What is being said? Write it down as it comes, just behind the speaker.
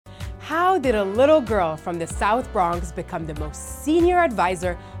How did a little girl from the South Bronx become the most senior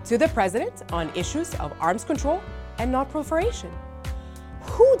advisor to the president on issues of arms control and non-proliferation?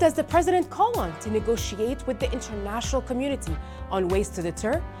 Who does the president call on to negotiate with the international community on ways to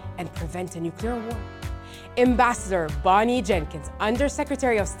deter and prevent a nuclear war? Ambassador Bonnie Jenkins,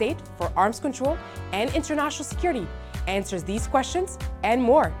 Undersecretary of State for Arms Control and International Security, answers these questions and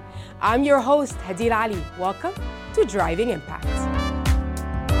more. I'm your host, Hadeil Ali. Welcome to Driving Impact.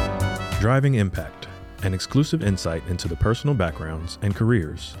 Driving Impact, an exclusive insight into the personal backgrounds and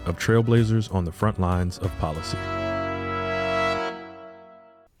careers of trailblazers on the front lines of policy.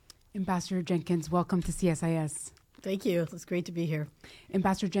 Ambassador Jenkins, welcome to CSIS. Thank you. It's great to be here.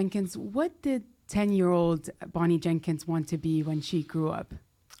 Ambassador Jenkins, what did 10-year-old Bonnie Jenkins want to be when she grew up?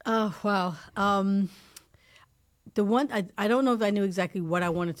 Oh, wow. I don't know if I knew exactly what I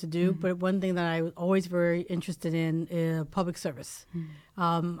wanted to do, but one thing that I was always very interested in is public service.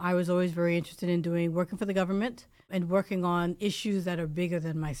 I was always very interested in working for the government and working on issues that are bigger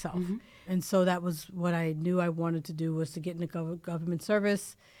than myself. And so that was what I knew I wanted to do, was to get into government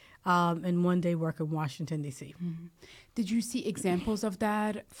service and one day work in Washington, D.C. Did you see examples of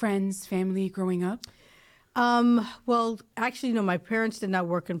that, friends, family growing up? Well, actually, no, my parents did not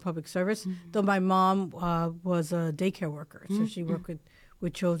work in public service, though my mom was a daycare worker, so she worked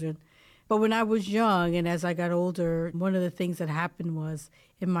with children. But when I was young and as I got older, one of the things that happened was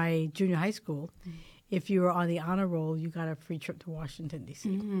in my junior high school, if you were on the honor roll, you got a free trip to Washington,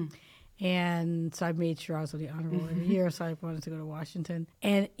 D.C. And so I made sure I was on the honor roll every year, so I wanted to go to Washington.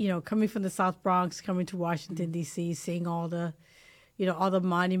 And, coming from the South Bronx, coming to Washington, D.C., seeing all the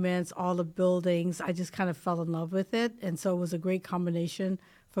monuments, all the buildings, I just kind of fell in love with it. And so it was a great combination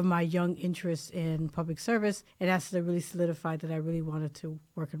for my young interest in public service. And that's really solidified that I really wanted to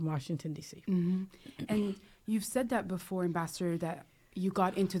work in Washington, D.C. And you've said that before, Ambassador, that you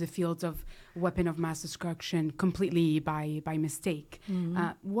got into the fields of weapon of mass destruction completely by mistake.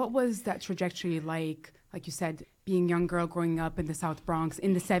 What was that trajectory like you said, being a young girl growing up in the South Bronx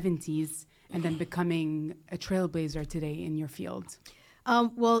in the 70s and then becoming a trailblazer today in your field?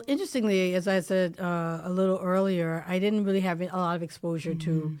 Well, interestingly, as I said a little earlier, I didn't really have a lot of exposure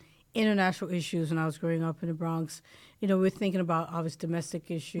to international issues when I was growing up in the Bronx. We're thinking about obvious domestic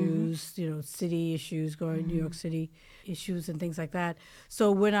issues, city issues, going to New York City issues and things like that.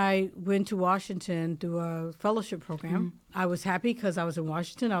 So when I went to Washington through a fellowship program, I was happy because I was in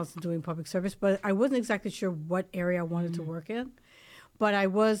Washington. I was doing public service, but I wasn't exactly sure what area I wanted to work in. But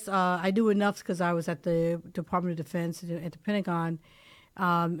I knew enough because I was at the Department of Defense at the Pentagon,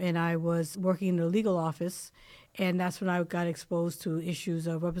 and I was working in the legal office. And that's when I got exposed to issues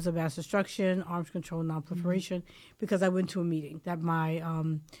of weapons of mass destruction, arms control, non-proliferation, because I went to a meeting that my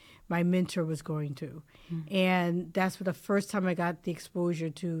mentor was going to. And that's for the first time I got the exposure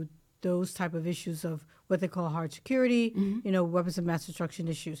to those type of issues of what they call hard security, weapons of mass destruction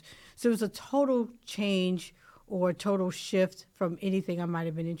issues. So it was a total change or total shift from anything I might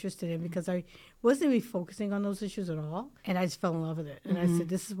have been interested in, because I wasn't really focusing on those issues at all. And I just fell in love with it. And I said,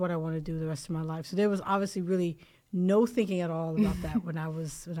 this is what I want to do the rest of my life. So there was obviously really no thinking at all about that when I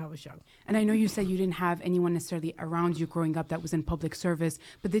was young. And I know you said you didn't have anyone necessarily around you growing up that was in public service,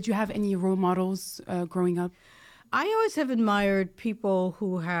 but did you have any role models growing up? I always have admired people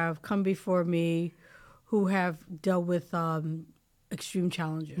who have come before me, who have dealt with extreme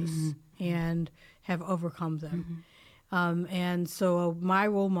challenges and have overcome them. And so my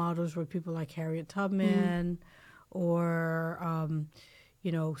role models were people like Harriet Tubman or,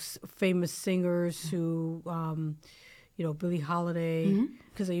 famous singers who, Billie Holiday,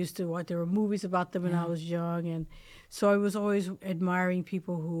 because I used to watch, there were movies about them when I was young. And so I was always admiring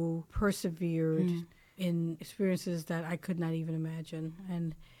people who persevered in experiences that I could not even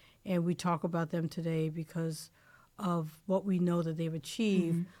imagine. And we talk about them today because of what we know that they've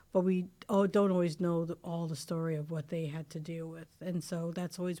achieved, but we don't always know all the story of what they had to deal with. And so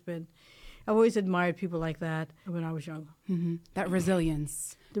that's always been, I've always admired people like that when I was young. That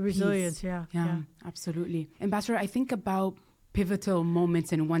resilience. The resilience, yeah, absolutely. Ambassador, I think about pivotal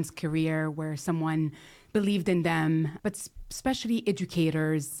moments in one's career where someone believed in them, but especially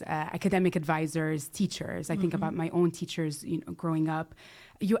educators, academic advisors, teachers. I think about my own teachers, growing up.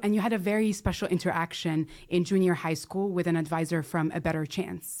 You had a very special interaction in junior high school with an advisor from A Better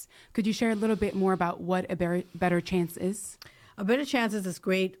Chance. Could you share a little bit more about what A Better Chance is? A Better Chance is this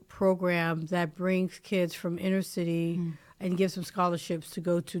great program that brings kids from inner city and gives them scholarships to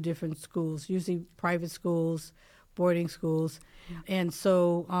go to different schools, usually private schools, boarding schools. And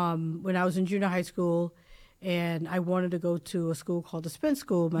so when I was in junior high school, And I wanted to go to a school called the Spence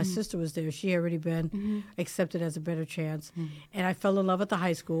School. My sister was there. She had already been accepted as a better chance. And I fell in love at the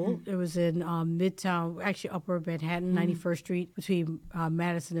high school. It was in Midtown, actually Upper Manhattan, 91st Street, between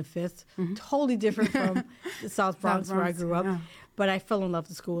Madison and 5th. Totally different from the South Bronx, where I grew up. Yeah. But I fell in love with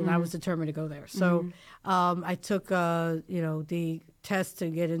the school, and I was determined to go there. So I took, the test to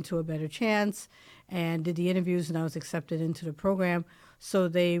get into a better chance and did the interviews, and I was accepted into the program. So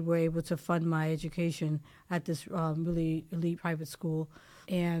they were able to fund my education at this really elite private school.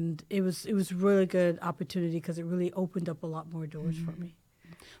 And it was really good opportunity because it really opened up a lot more doors for me.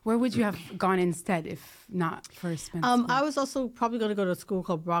 Where would you have gone instead if not for Spence? I was also probably going to go to a school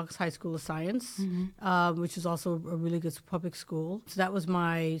called Bronx High School of Science, which is also a really good public school. So that was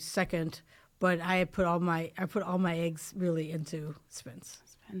my second, but I put all my eggs really into Spence.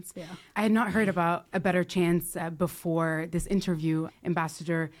 Yeah. I had not heard about A Better Chance before this interview,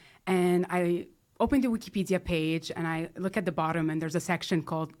 Ambassador, and I opened the Wikipedia page and I look at the bottom and there's a section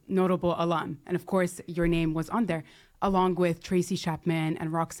called Notable Alum. And of course, your name was on there, along with Tracy Chapman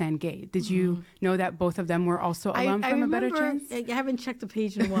and Roxane Gay. Did you know that both of them were also alum from A Better Chance? I haven't checked the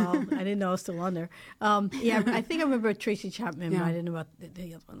page in a while. I didn't know I was still on there. I think I remember Tracy Chapman, but I didn't know about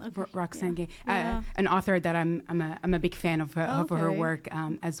the other one. Okay. Roxane Gay, an author that I'm a big fan of her work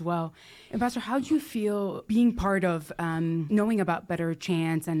as well. Ambassador, how do you feel being part of knowing about Better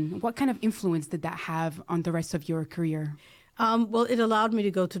Chance, and what kind of influence did that have on the rest of your career? Well, it allowed me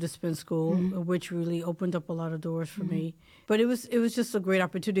to go to the Spence School, which really opened up a lot of doors for me. But it was just a great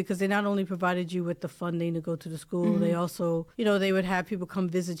opportunity because they not only provided you with the funding to go to the school, they also, they would have people come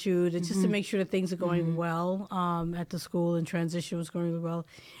visit you just to make sure that things are going well at the school and transition was going well.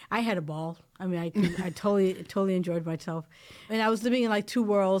 I had a ball. I mean, I totally enjoyed myself. And I was living in like two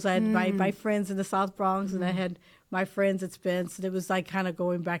worlds. I had my friends in the South Bronx, and I had my friends at Spence, and it was like kind of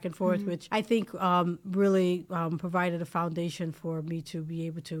going back and forth, which I think really provided a foundation for me to be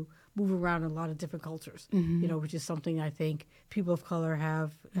able to move around in a lot of different cultures, which is something I think people of color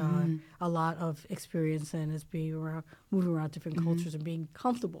have a lot of experience in, is moving around different cultures and being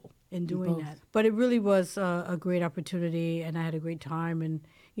comfortable in doing that. But it really was a great opportunity, and I had a great time. And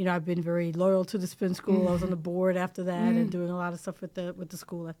I've been very loyal to the Spin School. I was on the board after that and doing a lot of stuff with the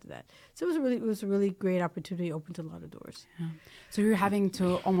school after that. So it was a really great opportunity, opened a lot of doors. Yeah. So you're having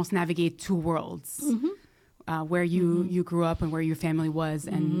to almost navigate two worlds, where you grew up and where your family was,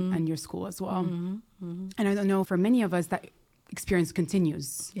 and your school as well. And I don't know, for many of us, that experience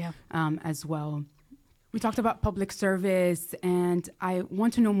continues as well. We talked about public service, and I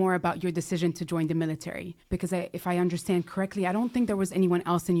want to know more about your decision to join the military, because if I understand correctly, I don't think there was anyone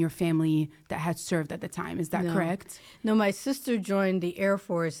else in your family that had served at the time. Is that correct? No, my sister joined the Air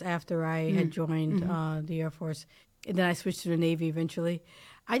Force after I had joined the Air Force, and then I switched to the Navy eventually.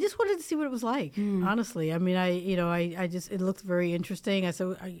 I just wanted to see what it was like, honestly. I mean, it looked very interesting.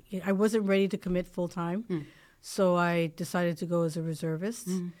 I wasn't ready to commit full time. So I decided to go as a reservist,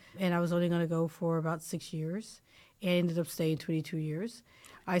 and I was only going to go for about 6 years. I ended up staying 22 years.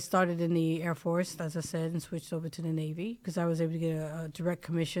 I started in the Air Force, as I said, and switched over to the Navy because I was able to get a direct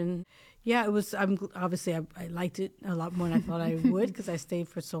commission. Yeah, it was. I liked it a lot more than I thought I would because I stayed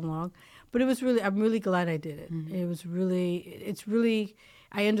for so long. But I'm really glad I did it. It's really.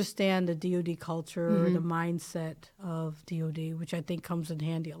 I understand the DoD culture, the mindset of DoD, which I think comes in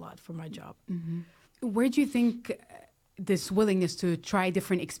handy a lot for my job. Where do you think this willingness to try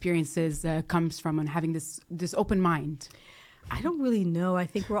different experiences comes from, and having this open mind? I don't really know. I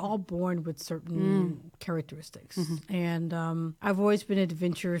think we're all born with certain characteristics. And I've always been an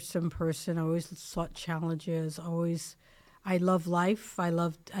adventuresome person. I always sought challenges. I love life. I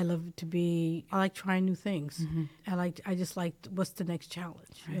like trying new things. I just like, what's the next challenge?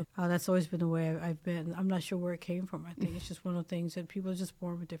 Right. That's always been the way I've been. I'm not sure where it came from. I think it's just one of the things that people are just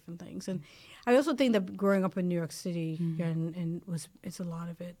born with different things. And I also think that growing up in New York City it's a lot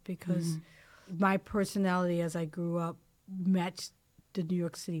of it, because my personality as I grew up matched the New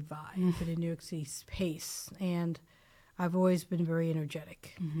York City vibe, the New York City pace. And I've always been very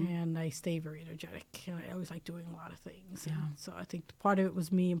energetic, and I stay very energetic. And I always like doing a lot of things. Yeah. So I think part of it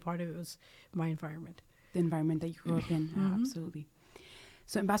was me, and part of it was my environment. The environment that you grew up in, absolutely.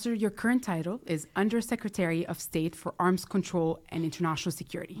 So, Ambassador, your current title is Undersecretary of State for Arms Control and International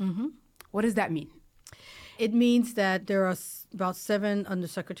Security. What does that mean? It means that there are about 7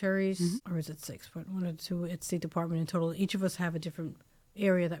 undersecretaries, or is it 6? But 1 or 2 at State Department in total. Each of us have a different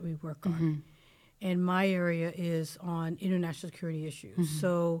area that we work on. And my area is on international security issues.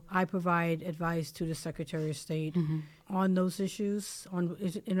 So I provide advice to the Secretary of State on those issues, on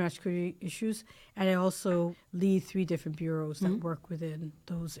international security issues. And I also lead 3 different bureaus that work within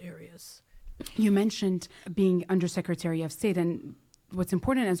those areas. You mentioned being Undersecretary of State, and what's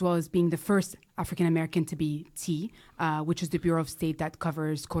important as well is being the first African American to be T, which is the Bureau of State that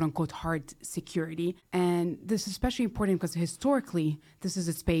covers quote unquote hard security. And this is especially important because historically, this is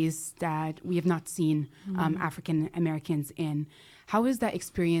a space that we have not seen African Americans in. How is that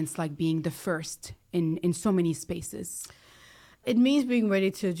experience like being the first in so many spaces? It means being ready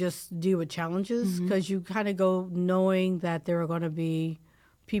to just deal with challenges, because you kind of go knowing that there are going to be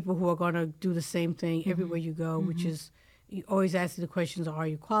people who are going to do the same thing everywhere you go, which is you always ask the questions, are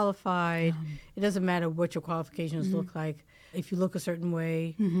you qualified? It doesn't matter what your qualifications look like. If you look a certain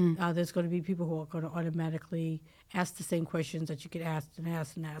way, there's going to be people who are going to automatically ask the same questions that you get asked and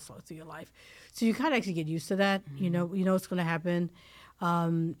asked and asked all through your life. So you kind of actually get used to that. You know it's going to happen.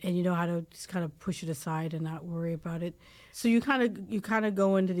 And you know how to just kind of push it aside and not worry about it. So you kind of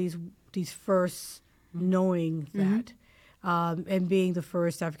go into these first knowing that, and being the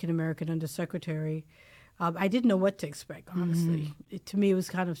first African American undersecretary, I didn't know what to expect. Honestly, to me it was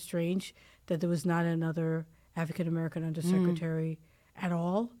kind of strange that there was not another African American undersecretary at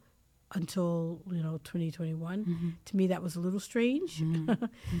all until 2021. To me that was a little strange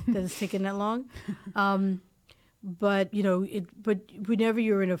that it's taken that long. But whenever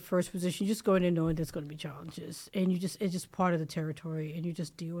you're in a first position, you just go in and knowing there's going to be challenges, and it's just part of the territory, and you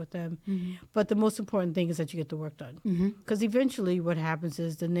just deal with them. But the most important thing is that you get the work done, because eventually what happens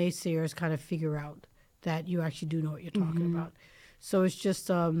is the naysayers kind of figure out that you actually do know what you're talking about. So it's just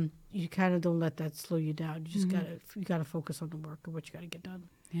you kind of don't let that slow you down. You just gotta focus on the work and what you gotta get done.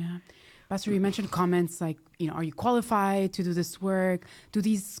 Yeah. Pastor, you mentioned comments like, are you qualified to do this work? Do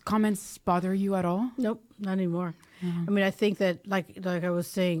these comments bother you at all? Nope, not anymore. I mean, I think that like I was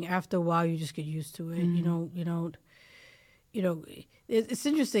saying, after a while you just get used to it. It's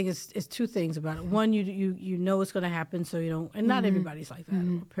interesting. It's two things about it. One, you know it's going to happen, so you don't. And not everybody's like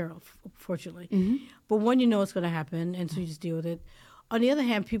that, fortunately. But one, you know it's going to happen, and so you just deal with it. On the other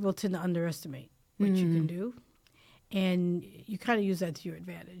hand, people tend to underestimate what you can do, and you kind of use that to your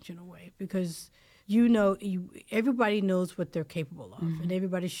advantage in a way, because everybody knows what they're capable of, and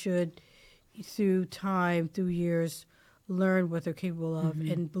everybody should, through time, through years, learn what they're capable of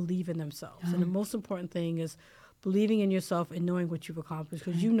and believe in themselves. And the most important thing is believing in yourself and knowing what you've accomplished,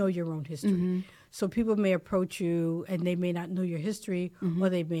 because you know your own history. So people may approach you and they may not know your history, or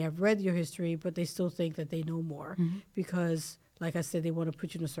they may have read your history, but they still think that they know more because, like I said, they want to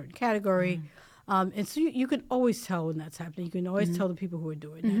put you in a certain category. And so you can always tell when that's happening. You can always tell the people who are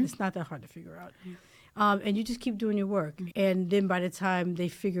doing that. It's not that hard to figure out. And you just keep doing your work. And then by the time they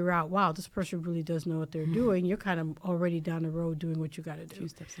figure out, wow, this person really does know what they're doing, you're kind of already down the road doing what you got to do. 2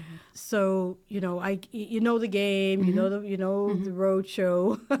 steps ahead. So, you know the game, you know the road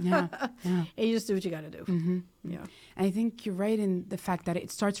show. Yeah. And you just do what you got to do. Yeah. And I think you're right in the fact that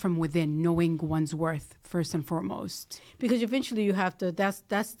it starts from within, knowing one's worth first and foremost. Because eventually you have to, that's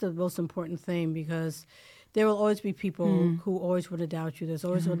the most important thing, because there will always be people who always want to doubt you. There's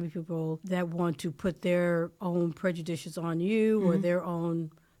always going to be people that want to put their own prejudices on you or their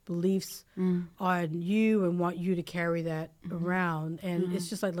own beliefs on you and want you to carry that around. And it's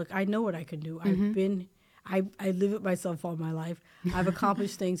just like, look, I know what I can do. I live it myself all my life. I've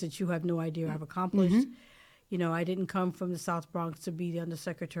accomplished things that you have no idea I've accomplished. I didn't come from the South Bronx to be the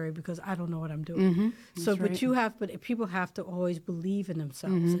undersecretary because I don't know what I'm doing. So, right. But people have to always believe in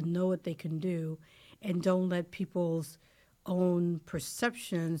themselves and know what they can do, and don't let people's own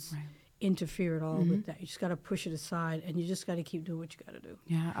perceptions interfere at all with that. You just got to push it aside, and you just got to keep doing what you got to do.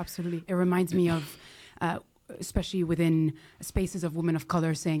 Yeah, absolutely. It reminds me of, especially within spaces of women of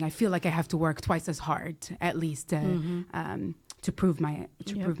color, saying, I feel like I have to work twice as hard, at least, to prove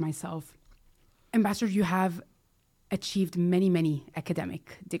myself. Ambassador, you have achieved many, many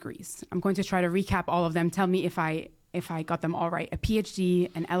academic degrees. I'm going to try to recap all of them. Tell me if I got them all right. A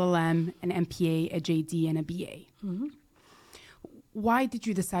PhD, an LLM, an MPA, a JD, and a BA. Why did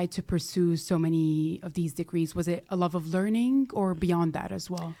you decide to pursue so many of these degrees? Was it a love of learning or beyond that as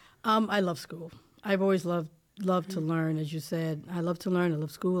well? I love school. I've always loved to learn, as you said. I love to learn. I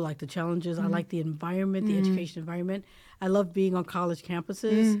love school. I like the challenges. I like the environment, the education environment. I love being on college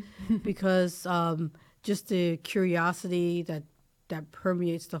campuses because just the curiosity that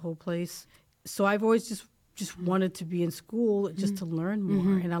permeates the whole place. So I've always just wanted to be in school just to learn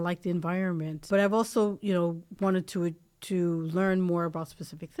more, and I like the environment. But I've also, wanted to learn more about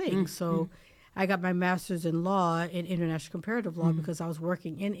specific things. So I got my master's in law, in international comparative law, because I was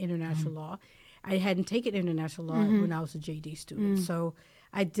working in international law. I hadn't taken international law when I was a JD student. So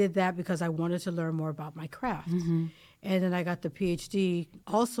I did that because I wanted to learn more about my craft. And then I got the PhD,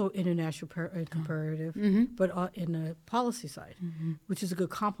 also international comparative, but in the policy side, which is a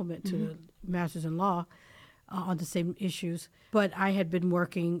good complement to the master's in law on the same issues. But I had been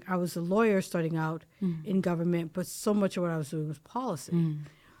working, I was a lawyer starting out in government, but so much of what I was doing was policy.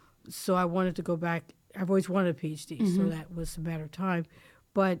 So I wanted to go back. I've always wanted a PhD, so that was a matter of time.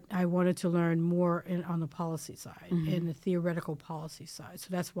 But I wanted to learn more on the policy side, and the theoretical policy side. So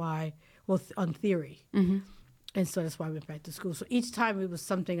that's why, on theory. And so that's why I went back to school. So each time it was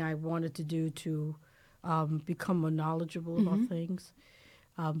something I wanted to do to become more knowledgeable about things.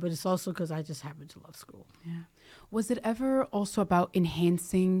 But it's also because I just happen to love school. Yeah. Was it ever also about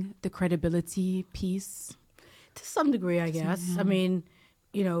enhancing the credibility piece? To some degree, I guess. I mean,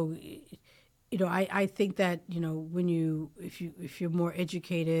 I think that, when if you're more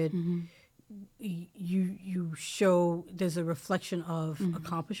educated, you show there's a reflection of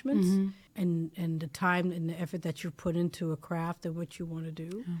accomplishments and the time and the effort that you've put into a craft and what you want to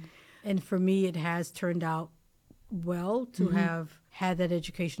do. And for me, it has turned out well to have had that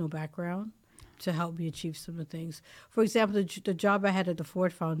educational background to help me achieve some of the things. For example, the job I had at the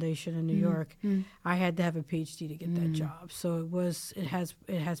Ford Foundation in New York, I had to have a PhD to get that job. So it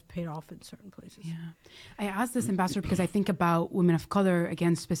has paid off in certain places. Yeah, I asked this, Ambassador, because I think about women of color,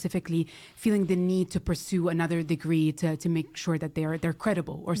 again, specifically feeling the need to pursue another degree to make sure that they're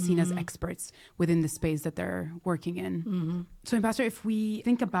credible or seen as experts within the space that they're working in. So, Ambassador, if we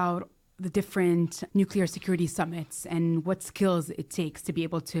think about the different nuclear security summits and what skills it takes to be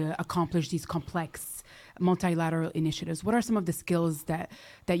able to accomplish these complex multilateral initiatives, what are some of the skills that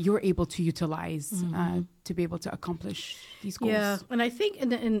you're able to utilize to be able to accomplish these goals? Yeah, and I think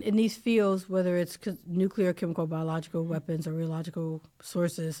in these fields, whether it's nuclear, chemical, biological weapons, or radiological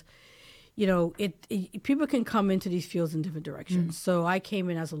sources, people can come into these fields in different directions. So I came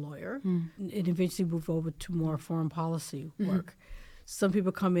in as a lawyer and eventually moved over to more foreign policy work. Some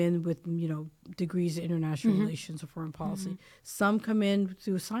people come in with, degrees in international relations or foreign policy. Some come in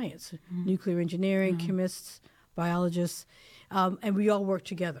through science, nuclear engineering, chemists, biologists, and we all work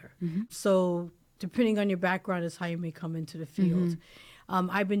together. So depending on your background is how you may come into the field.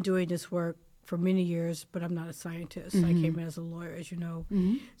 I've been doing this work for many years, but I'm not a scientist. I came in as a lawyer, as you know.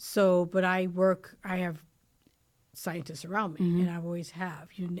 So, but I have scientists around me, and I always have.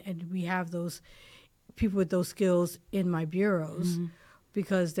 And we have those people with those skills in my bureaus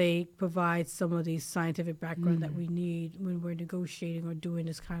because they provide some of the scientific background that we need when we're negotiating or doing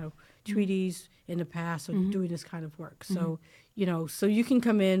this kind of treaties in the past or doing this kind of work. So, so you can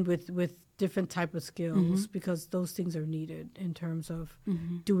come in with different type of skills because those things are needed in terms of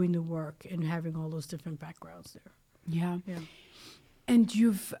doing the work and having all those different backgrounds there. Yeah. And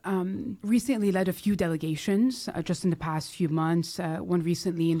you've recently led a few delegations just in the past few months, one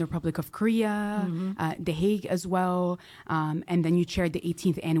recently in the Republic of Korea, The Hague as well, and then you chaired the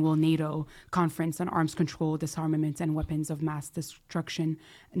 18th Annual NATO Conference on Arms Control, Disarmament, and Weapons of Mass Destruction,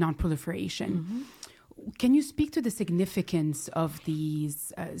 Non-Proliferation. Can you speak to the significance of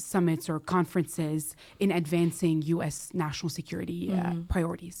these summits or conferences in advancing U.S. national security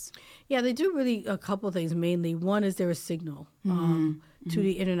priorities? Yeah, they do really a couple of things. Mainly, one is they're a signal to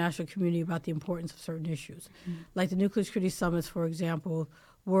the international community about the importance of certain issues. Like the nuclear security summits, for example,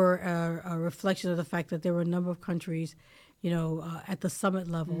 were a reflection of the fact that there were a number of countries, at the summit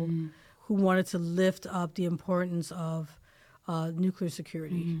level who wanted to lift up the importance of nuclear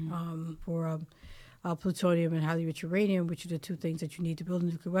security for plutonium and highly enriched uranium, which are the two things that you need to build a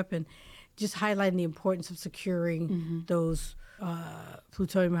nuclear weapon, just highlighting the importance of securing those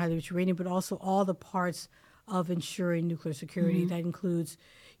plutonium and highly enriched uranium, but also all the parts of ensuring nuclear security. That includes,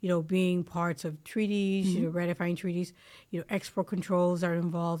 being parts of treaties, ratifying treaties, export controls are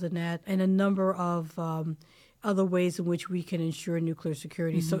involved in that, and a number of other ways in which we can ensure nuclear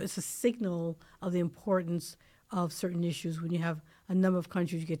security. So it's a signal of the importance of certain issues when you have a number of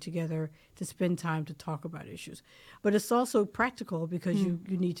countries get together to spend time to talk about issues. But it's also practical because you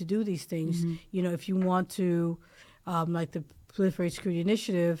need to do these things. If you want to, like the Proliferation Security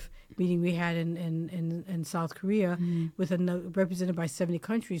Initiative meeting we had in South Korea with represented by 70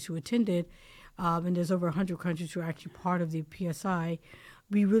 countries who attended, and there's over 100 countries who are actually part of the PSI.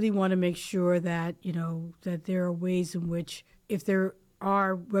 We really want to make sure that, that there are ways in which if there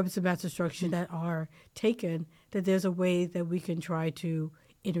are weapons of mass destruction that are taken, that there's a way that we can try to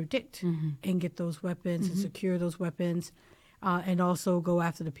interdict and get those weapons and secure those weapons, and also go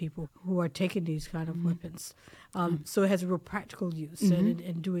after the people who are taking these kind of weapons. So it has a real practical use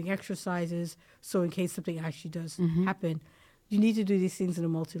and doing exercises. So in case something actually does happen, you need to do these things in a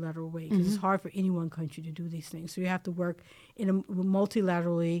multilateral way because it's hard for any one country to do these things. So you have to work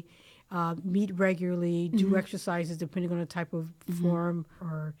multilaterally meet regularly, do exercises depending on the type of form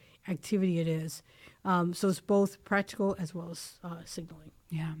or activity it is. So it's both practical as well as signaling.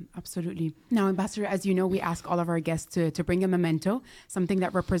 Yeah, absolutely. Now, Ambassador, as you know, we ask all of our guests to bring a memento, something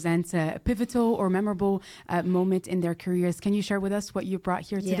that represents a pivotal or memorable moment in their careers. Can you share with us what you brought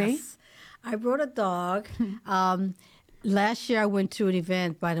here today? Yes. I brought a dog. Last year, I went to an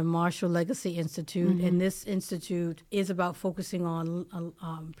event by the Marshall Legacy Institute, and this institute is about focusing on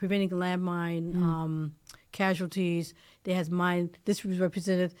preventing landmine casualties. This was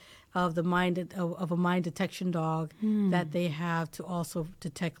represented of the of a mine detection dog that they have to also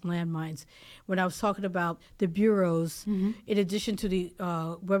detect landmines. When I was talking about the bureaus, in addition to the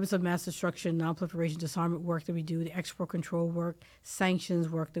weapons of mass destruction, nonproliferation, disarmament work that we do, the export control work, sanctions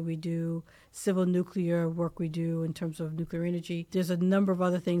work that we do, civil nuclear work we do in terms of nuclear energy, there's a number of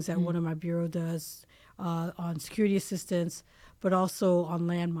other things that one of my bureau does on security assistance, but also on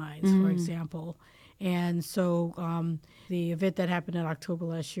landmines, for example. And so the event that happened in October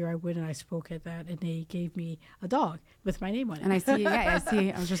last year, I went and I spoke at that, and they gave me a dog with my name on it. And I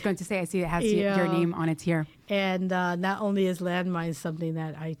see, I was just going to say, I see it has your name on it here. And not only is landmines something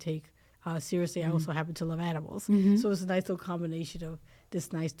that I take seriously, I also happen to love animals. So it's a nice little combination of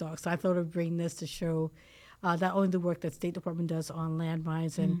this nice dog. So I thought I'd bring this to show not only the work that State Department does on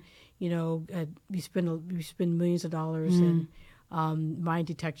landmines, and we spend millions of dollars in mine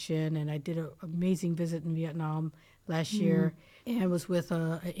detection, and I did an amazing visit in Vietnam last year, and was with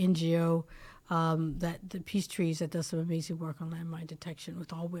an NGO that the Peace Trees that does some amazing work on landmine detection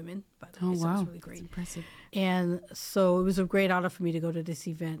with all women. By the way, so it's really great. That's impressive. And so it was a great honor for me to go to this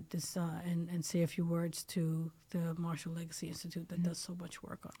event, and say a few words to the Marshall Legacy Institute that does so much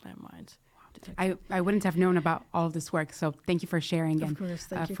work on landmines. I wouldn't have known about all of this work, so thank you for sharing and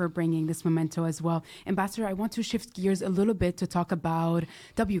for bringing this memento as well. Ambassador, I want to shift gears a little bit to talk about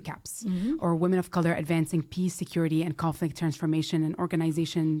WCAPS, or Women of Color Advancing Peace, Security, and Conflict Transformation, an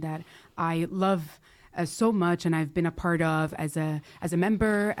organization that I love so much, and I've been a part of as a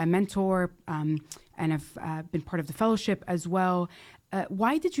member, a mentor, and I've been part of the fellowship as well.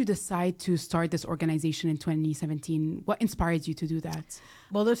 Why did you decide to start this organization in 2017? What inspired you to do that?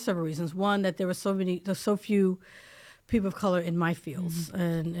 Well, there's several reasons. One, that there's so few people of color in my fields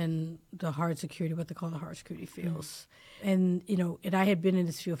and the hard security, what they call the hard security fields. And, and I had been in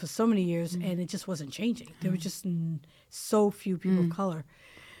this field for so many years, and it just wasn't changing. There were just so few people of color.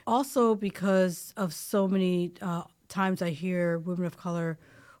 Also, because of so many times I hear women of color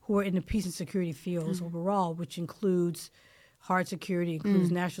who are in the peace and security fields overall, which includes hard security,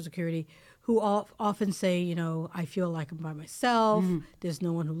 includes national security, who often say, I feel like I'm by myself. There's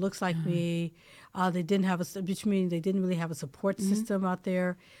no one who looks like me. They didn't have which means they didn't really have a support system out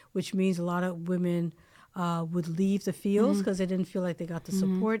there, which means a lot of women would leave the fields because they didn't feel like they got the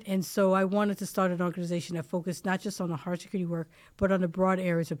support. And so I wanted to start an organization that focused not just on the hard security work, but on the broad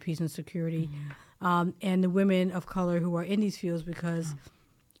areas of peace and security, and the women of color who are in these fields, because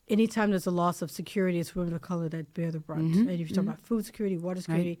anytime there's a loss of security, it's women of color that bear the brunt. And if you talk about food security, water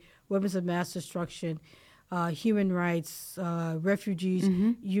security, weapons of mass destruction, human rights, refugees,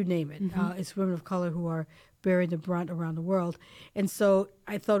 you name it. It's women of color who are bearing the brunt around the world. And so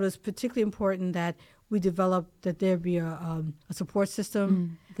I thought it was particularly important that we develop, that there be a support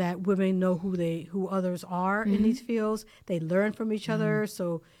system, that women know who others are in these fields. They learn from each other.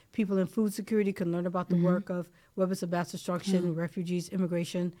 So people in food security can learn about the work of weapons of mass destruction, refugees,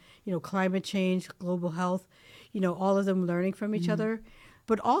 immigration, climate change, global health, all of them learning from each other.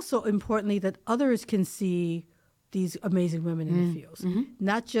 But also importantly, that others can see these amazing women in the fields,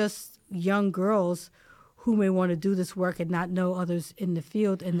 not just young girls who may want to do this work and not know others in the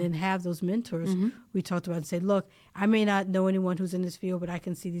field, and then have those mentors we talked about and say, look, I may not know anyone who's in this field, but I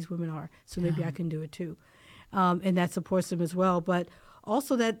can see these women are, so maybe I can do it too. And that supports them as well. But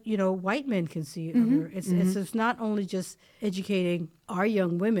also that, white men can see other. It's not only just educating our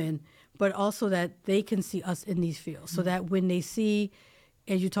young women, but also that they can see us in these fields, so that when they see,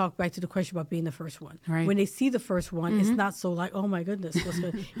 as you talk back to the question about being the first one, when they see the first one, it's not so like, oh my goodness,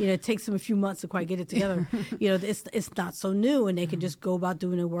 it takes them a few months to quite get it together. It's not so new, and they can just go about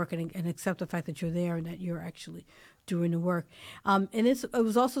doing the work and accept the fact that you're there and that you're actually doing the work. And it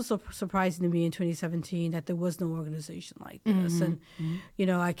was also so surprising to me in 2017 that there was no organization like this. And,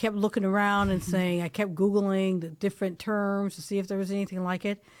 I kept looking around and saying, I kept Googling the different terms to see if there was anything like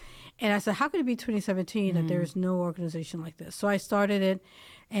it. And I said, how could it be 2017 that there is no organization like this? So I started it,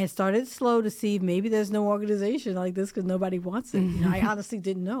 and started slow to see maybe there's no organization like this because nobody wants it. I honestly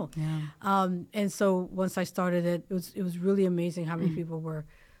didn't know. And so once I started it, it was really amazing how many people were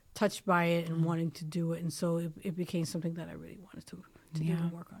touched by it and wanting to do it. And so it became something that I really wanted to do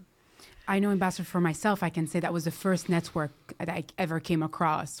and work on. I know, Ambassador, for myself, I can say that was the first network that I ever came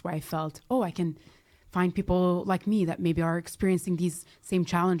across where I felt, oh, I can find people like me that maybe are experiencing these same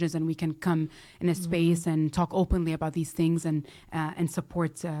challenges, and we can come in a space and talk openly about these things and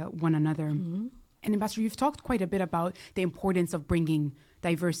support one another. And Ambassador, you've talked quite a bit about the importance of bringing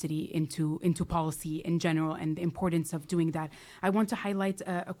diversity into policy in general and the importance of doing that. I want to highlight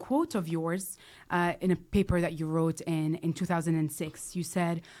a quote of yours in a paper that you wrote in 2006. You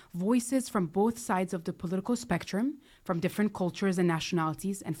said, "Voices from both sides of the political spectrum, from different cultures and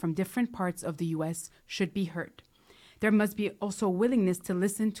nationalities, and from different parts of the U.S. should be heard. There must be also a willingness to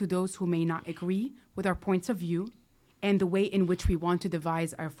listen to those who may not agree with our points of view and the way in which we want to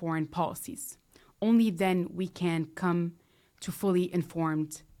devise our foreign policies. Only then we can come to fully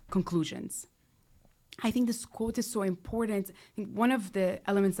informed conclusions." I think this quote is so important. I think one of the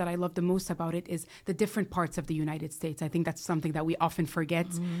elements that I love the most about it is the different parts of the United States. I think that's something that we often forget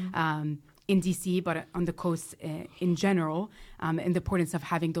in D.C., but on the coast in general, and the importance of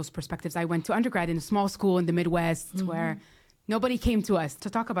having those perspectives. I went to undergrad in a small school in the Midwest where nobody came to us to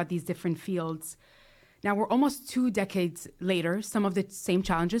talk about these different fields. Now, we're almost 2 decades later. Some of the same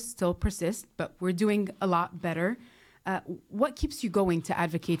challenges still persist, but we're doing a lot better. What keeps you going to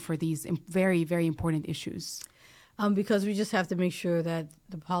advocate for these very, very important issues? Because we just have to make sure that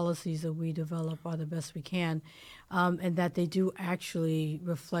the policies that we develop are the best we can, and that they do actually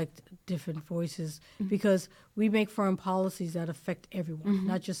reflect different voices, because we make foreign policies that affect everyone,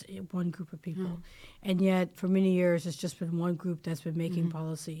 not just one group of people. And yet, for many years, it's just been one group that's been making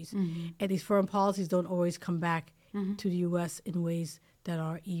policies. And these foreign policies don't always come back to the U.S. in ways that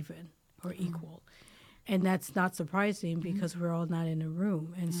are even or equal. And that's not surprising because we're all not in a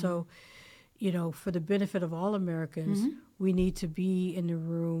room. And so, you know, for the benefit of all Americans, we need to be in the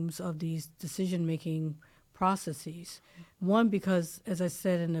rooms of these decision-making processes. One, because, as I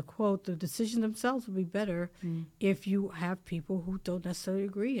said in the quote, the decisions themselves will be better if you have people who don't necessarily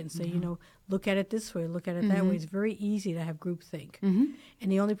agree and say, you know, look at it this way, look at it that way. It's very easy to have groupthink.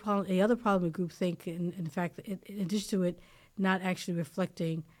 And the other problem with groupthink, in fact, in addition to it not actually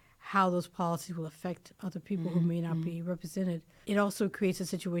reflecting how those policies will affect other people who may not be represented, it also creates a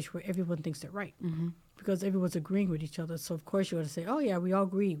situation where everyone thinks they're right because everyone's agreeing with each other. So, of course, you're going to say, oh, yeah, we all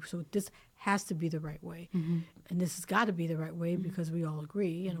agree. So this has to be the right way. And this has got to be the right way because we all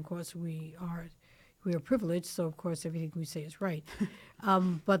agree. And, of course, we are privileged. So, of course, everything we say is right.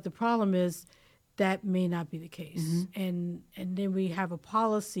 But the problem is that may not be the case. And then we have a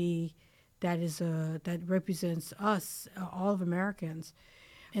policy that is that represents us, all of Americans,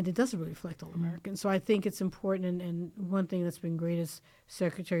 and it doesn't really reflect all Americans. So I think it's important, and one thing that's been great is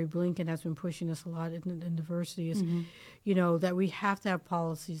Secretary Blinken has been pushing us a lot in diversity is, you know, that we have to have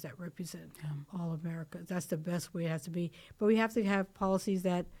policies that represent all America. That's the best way it has to be. But we have to have policies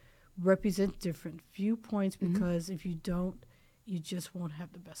that represent different viewpoints because if you don't, you just won't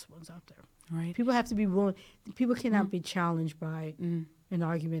have the best ones out there. Right. People have to be willing. People cannot be challenged by an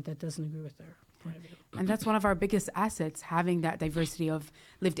argument that doesn't agree with their point of view. And that's one of our biggest assets, having that diversity of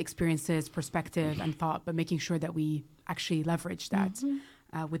lived experiences, perspective, and thought, but making sure that we actually leverage that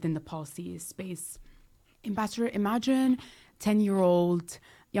within the policy space. Ambassador, imagine 10-year-old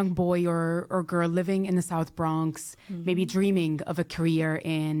young boy or girl living in the South Bronx, maybe dreaming of a career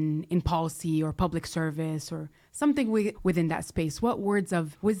in policy or public service or something within that space. What words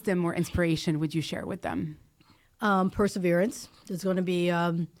of wisdom or inspiration would you share with them? Perseverance. There's going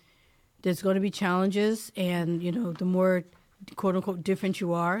to be challenges, and you know, the more quote unquote different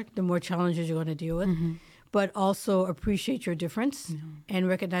you are, the more challenges you're going to deal with. But also appreciate your difference and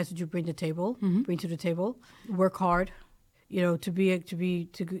recognize what you bring to the table. Work hard, you know, to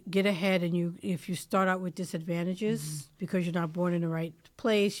get ahead. And if you start out with disadvantages because you're not born in the right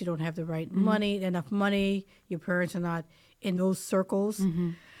place, you don't have the right enough money, your parents are not in those circles.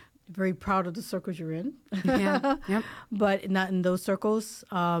 Very proud of the circles you're in, but not in those circles.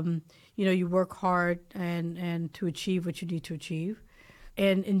 You know, you work hard and to achieve what you need to achieve,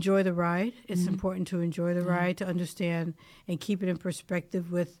 and enjoy the ride. It's important to enjoy the ride, to understand and keep it in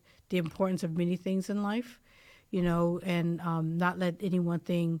perspective with the importance of many things in life. You know, and not let any one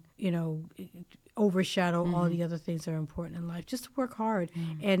thing, you know, overshadow all the other things that are important in life. Just work hard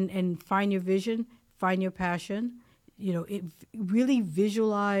and find your vision, find your passion. You know, really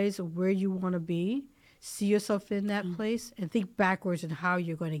visualize where you want to be, see yourself in that place, and think backwards on how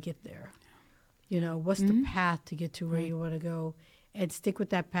you're going to get there. You know, what's the path to get to where you want to go, and stick with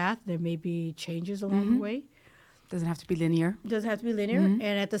that path. There may be changes along the way. Doesn't have to be linear. Doesn't have to be linear. And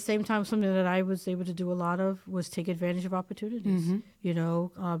at the same time, something that I was able to do a lot of was take advantage of opportunities. You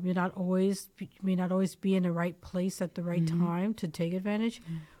know, you may not always be in the right place at the right time to take advantage,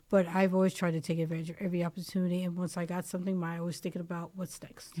 But I've always tried to take advantage of every opportunity. And once I got something, I was thinking about what's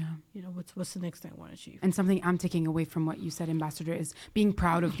next. Yeah. You know, what's the next thing I want to achieve. And something I'm taking away from what you said, Ambassador, is being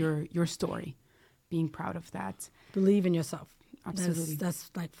proud of your story, being proud of that. Believe in yourself. Absolutely. That's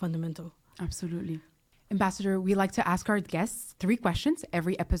like fundamental. Absolutely. Ambassador, we like to ask our guests 3 questions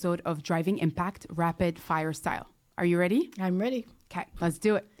every episode of Driving Impact, rapid fire style. Are you ready? I'm ready. Okay, let's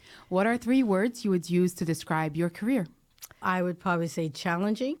do it. What are 3 words you would use to describe your career? I would probably say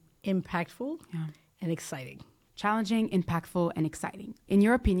challenging, impactful, and exciting. Challenging, impactful, and exciting. In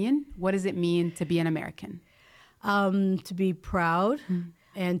your opinion, what does it mean to be an American? To be proud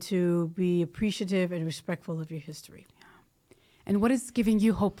and to be appreciative and respectful of your history. And what is giving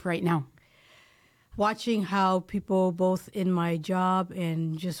you hope right now? Watching how people, both in my job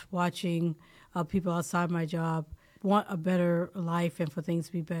and just watching people outside my job, want a better life and for things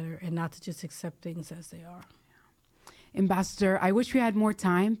to be better and not to just accept things as they are. Ambassador, I wish we had more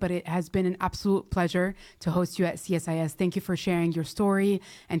time, but it has been an absolute pleasure to host you at CSIS. Thank you for sharing your story,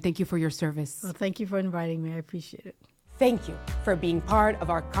 and thank you for your service. Well, thank you for inviting me. I appreciate it. Thank you for being part of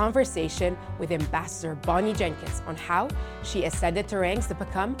our conversation with Ambassador Bonnie Jenkins on how she ascended to ranks to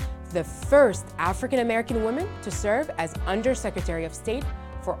become the first African-American woman to serve as Undersecretary of State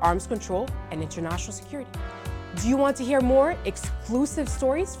for Arms Control and International Security. Do you want to hear more exclusive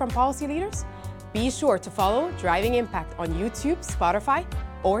stories from policy leaders? Be sure to follow Driving Impact on YouTube, Spotify,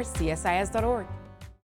 or CSIS.org.